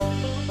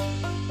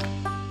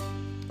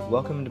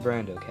Welcome to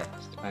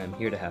BrandoCast. I am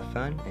here to have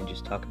fun and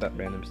just talk about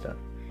random stuff.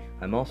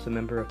 I'm also a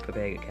member of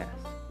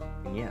PavegaCast.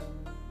 And yeah.